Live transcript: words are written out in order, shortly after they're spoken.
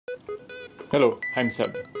Hello, I'm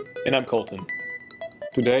Seb. And I'm Colton.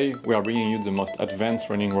 Today we are bringing you the most advanced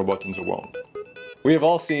running robot in the world. We have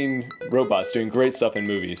all seen robots doing great stuff in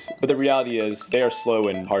movies, but the reality is they are slow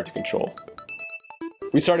and hard to control.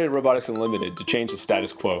 We started Robotics Unlimited to change the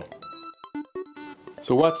status quo.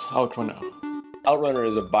 So what's OutRunner? OutRunner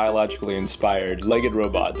is a biologically inspired, legged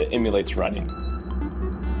robot that emulates running.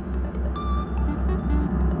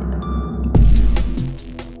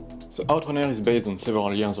 So OutRunner is based on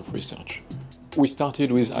several years of research. We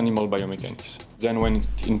started with animal biomechanics, then went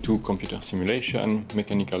into computer simulation,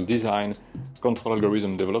 mechanical design, control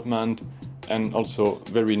algorithm development, and also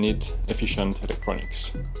very neat, efficient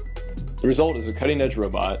electronics. The result is a cutting-edge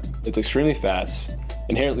robot that's extremely fast,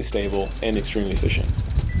 inherently stable, and extremely efficient.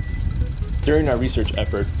 During our research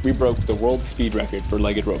effort, we broke the world speed record for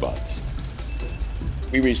legged robots.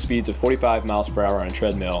 We reached speeds of 45 miles per hour on a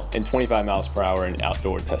treadmill and 25 miles per hour in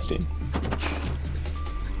outdoor testing.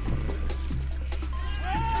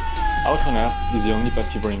 OutRunner is the only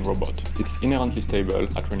passive running robot. It's inherently stable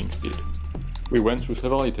at running speed. We went through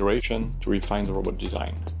several iterations to refine the robot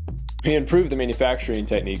design. We improved the manufacturing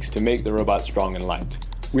techniques to make the robot strong and light.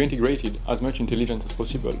 We integrated as much intelligence as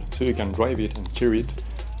possible so you can drive it and steer it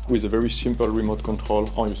with a very simple remote control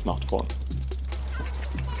on your smartphone.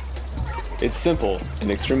 It's simple and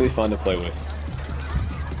extremely fun to play with.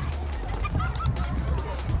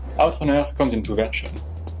 OutRunner comes in two versions.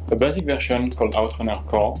 A basic version called OutRunner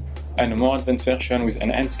Core and a more advanced version with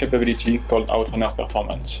enhanced capability called OutRunner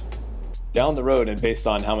Performance. Down the road, and based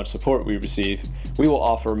on how much support we receive, we will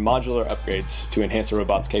offer modular upgrades to enhance the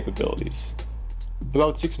robot's capabilities.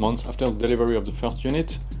 About 6 months after the delivery of the first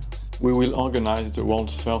unit, we will organize the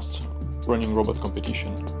world's first running robot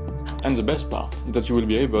competition. And the best part is that you will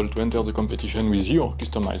be able to enter the competition with your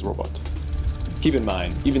customized robot. Keep in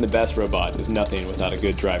mind, even the best robot is nothing without a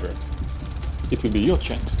good driver. It will be your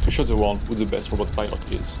chance to show the world who the best robot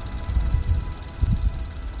pilot is.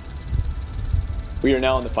 We are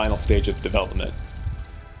now in the final stage of development.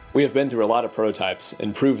 We have been through a lot of prototypes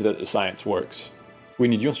and proved that the science works. We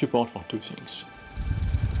need your support for two things.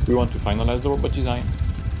 We want to finalize the robot design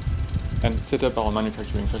and set up our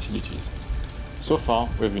manufacturing facilities. So far,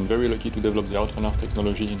 we have been very lucky to develop the OutRunner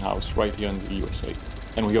technology in-house right here in the USA,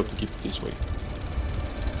 and we hope to keep it this way.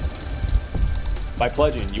 By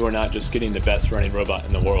pledging, you are not just getting the best running robot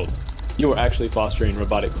in the world. You are actually fostering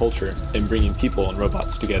robotic culture and bringing people and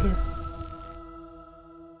robots together.